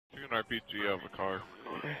RPG out of a car.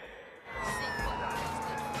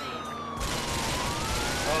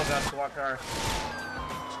 Oh god, SWAT car.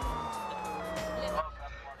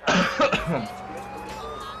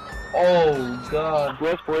 Oh god.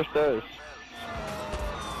 Where's 4 stars?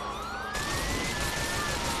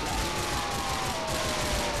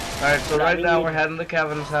 Alright, so right now we're heading to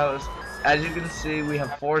Kevin's house. As you can see, we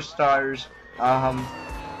have 4 stars.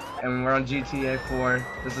 And we're on GTA 4.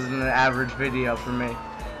 This is an average video for me.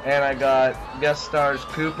 And I got guest stars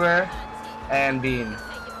Cooper and Bean.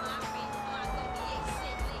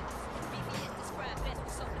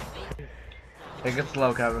 Take it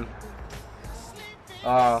slow, Kevin.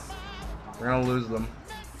 Oh, we're gonna lose them.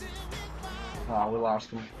 Oh, we lost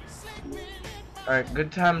them. Alright,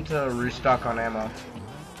 good time to restock on ammo.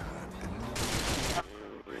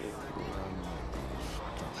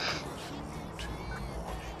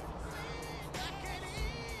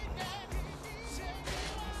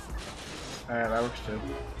 Alright, that works too.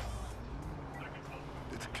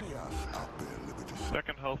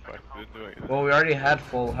 Second health pack didn't do anything. Well, we already had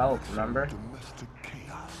full health, remember?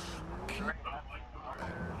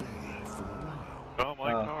 Oh,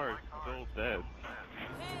 my car is still dead.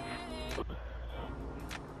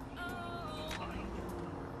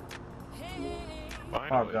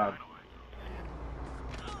 Finally. Oh god.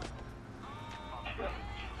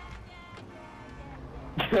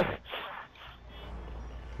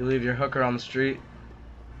 You leave your hooker on the street.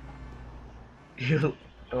 You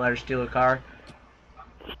let her steal a car.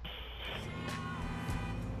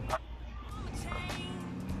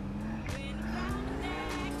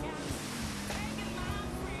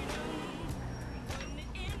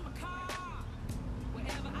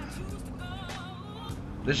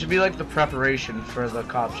 This should be like the preparation for the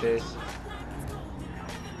cop chase.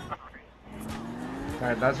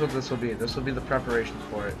 Alright, that's what this will be. This will be the preparation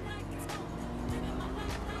for it.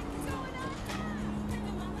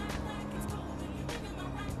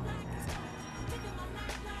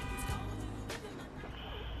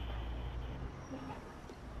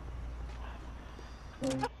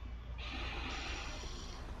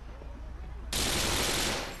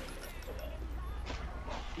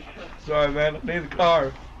 Sorry, man. I need the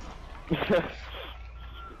car.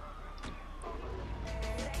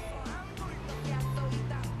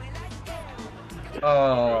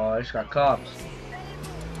 Oh, I just got cops.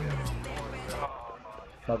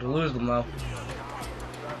 About to lose them though.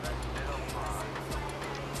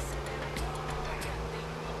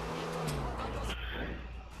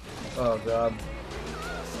 Oh god.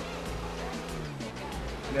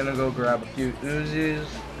 I'm gonna go grab a few Uzis,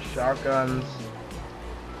 shotguns,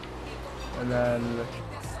 and then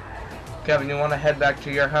Kevin, you want to head back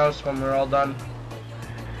to your house when we're all done?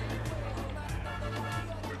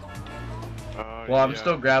 Well, I'm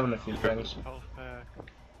still grabbing a few things.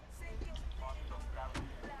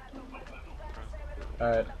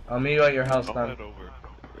 Alright, I'll meet you at your house then.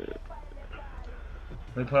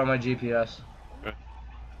 Let me put on my GPS.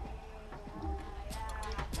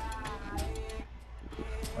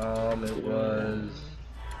 It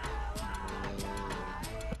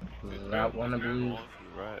was that one, I believe.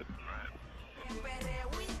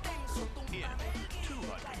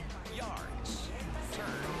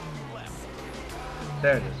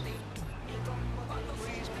 There it is.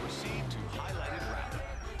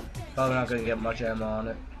 Probably not gonna get much ammo on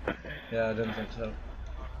it. Yeah, I didn't think so.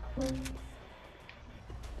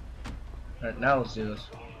 Alright, now let's do this.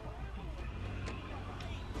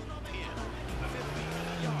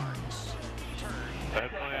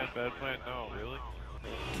 Bad plan, no, really?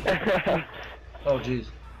 Oh jeez.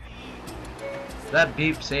 That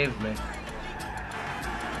beep saved me.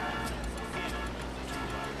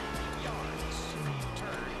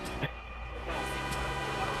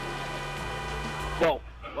 Whoa,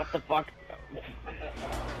 what the fuck?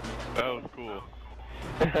 That was cool.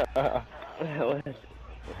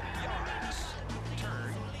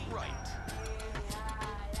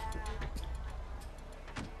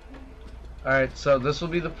 Alright, so this will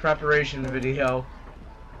be the preparation video.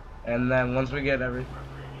 And then once we get everything.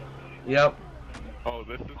 Yep. Oh,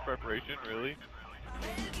 this is preparation, really?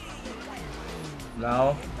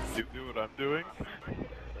 No. You do what I'm doing?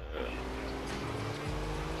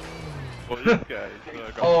 Well, these guys.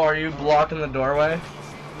 Oh, are you blocking the doorway?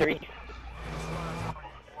 3.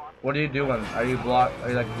 What are you doing? Are you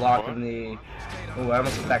like blocking the? Oh, I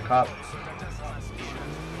almost hit that cop.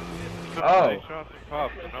 No, Oh. they shot the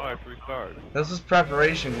cops, and now I have 3 stars. This is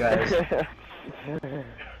preparation, guys. Yeah, come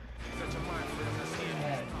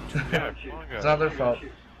on, guys. It's not their fault.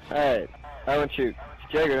 Alright, I won't shoot.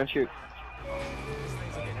 Jagger, don't shoot.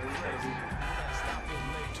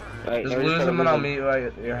 Alright, Just now we lose gotta them and I'll lose meet you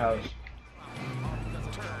at your house.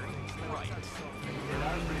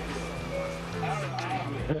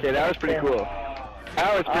 Okay, that was pretty cool.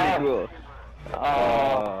 That was pretty cool.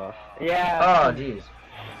 Oh. Yeah. Oh, jeez.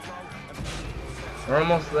 We're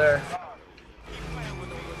almost there.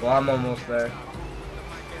 Well, I'm almost there.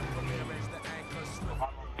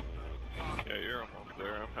 Yeah, you're almost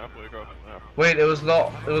there. I'm halfway across the map. Wait, it was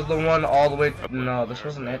the one all the way. No, this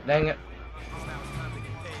wasn't it. Dang it.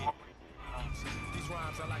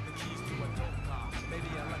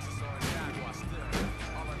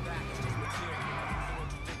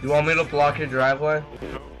 You want me to block your driveway? No, don't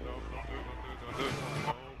do it, don't do it, don't do it.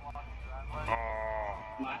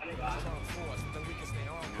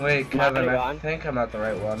 Oh. Wait, Kevin, I think I'm at the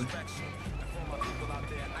right one.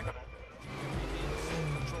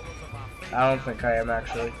 I don't think I am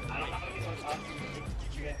actually.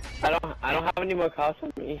 I don't have any more cops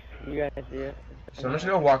on me. You guys do it. So I'm just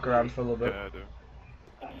gonna walk around for a little bit. Yeah,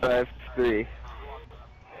 I do. 5-3.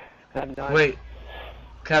 I'm not. Wait,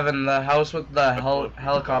 Kevin, the house with the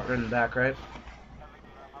helicopter in the back, right?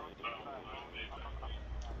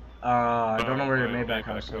 I don't know where your Maybach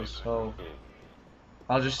house is, so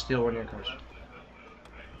I'll just steal one of your cars.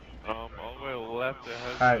 All the way left it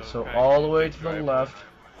has Alright, so all the way to the left,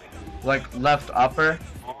 like left upper,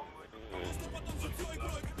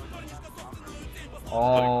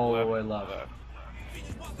 all the way left.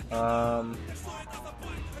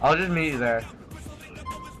 I'll just meet you there.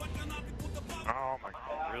 Oh my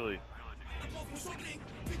god, really?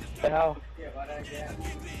 How?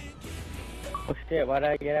 Oh shit, why did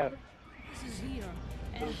I get out? This is here.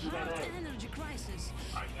 A hard energy crisis.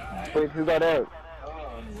 Wait, who got out?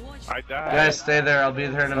 Watch I You died. guys stay there, I'll be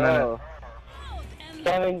there in a minute. Oh. out and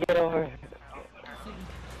Kevin, get over.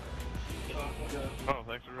 Oh,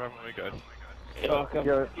 thanks for driving me, guys. You're welcome.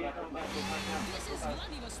 this is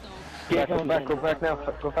Vladivostok. Yeah, come back, go back now,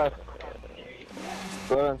 go fast.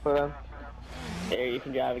 Slow down. There, you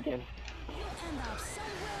can drive again. You'll end up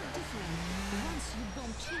somewhere different once you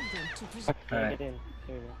bomb children to preserve. Alright. Get in.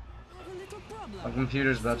 There you go. Have a little problem. My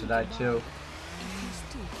computer's about to die too. If you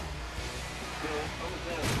still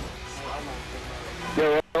Yeah,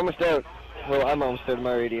 we're almost out. Well, I'm almost out of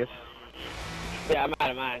my radius. Yeah, I'm out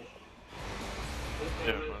of mine.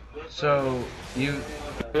 Yeah, man. So you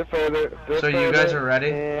Bit further. So you guys are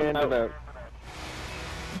ready? And I'm out.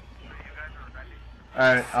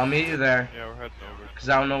 Alright, I'll meet you there. Yeah, we're heading over. Cause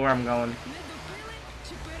I don't know where I'm going. недопили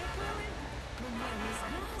чи перепили? Проблеми з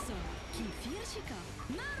газом, кефірчика,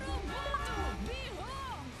 на роботу,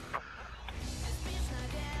 бігом!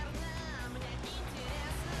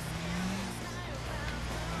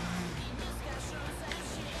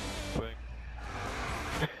 Thing.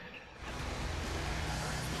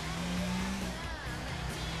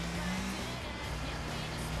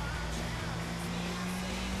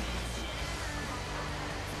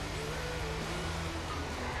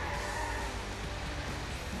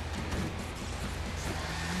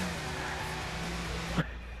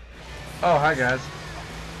 Oh, hi guys.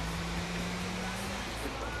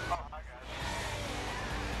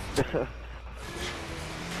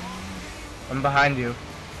 I'm behind you.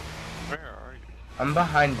 Where are you? I'm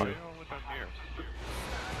behind Why are you. you all the way down here?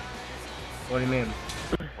 What do you mean?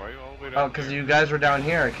 Why are you all the way Oh, down because here? you guys were down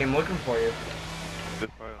here. I came looking for you. This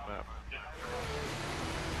by the map.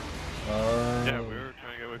 Oh. Yeah, we were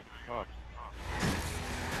trying to get away from the cops.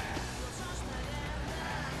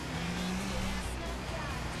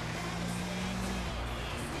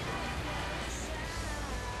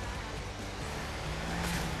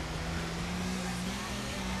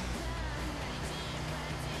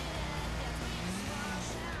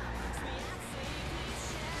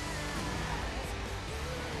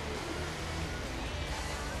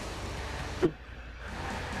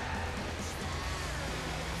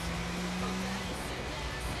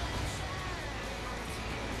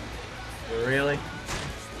 Really?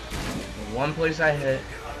 The one place I hit.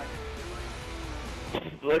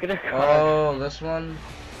 Look at the car. Oh, this one?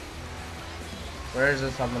 Where is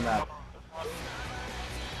this on the map?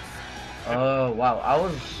 Oh, wow. I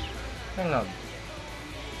was... Hang on.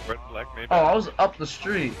 Red flag maybe. Oh, I was up the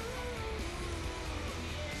street.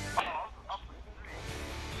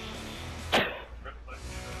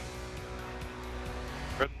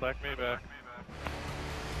 Red flag Maybach.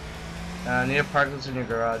 I need to park this in your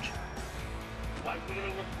garage.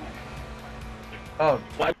 Oh,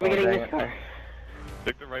 Why are we getting dang this it. car?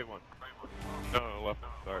 Take the right one. No, left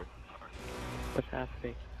one. Sorry. What's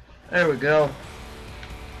happening? There we go.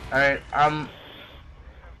 Alright,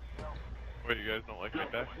 Wait, you guys don't like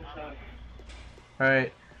Maybach?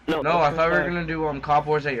 alright. No, No, I what's thought we were this gonna do cop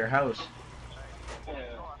wars at your house.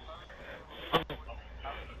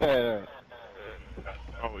 Oh,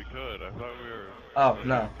 we could. I thought we were Oh, gonna do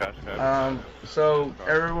no. catch cabin. So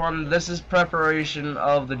everyone, this is preparation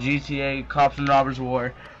of the GTA Cops and Robbers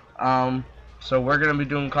War. So we're gonna be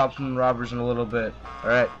doing Cops and Robbers in a little bit.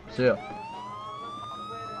 Alright, see ya.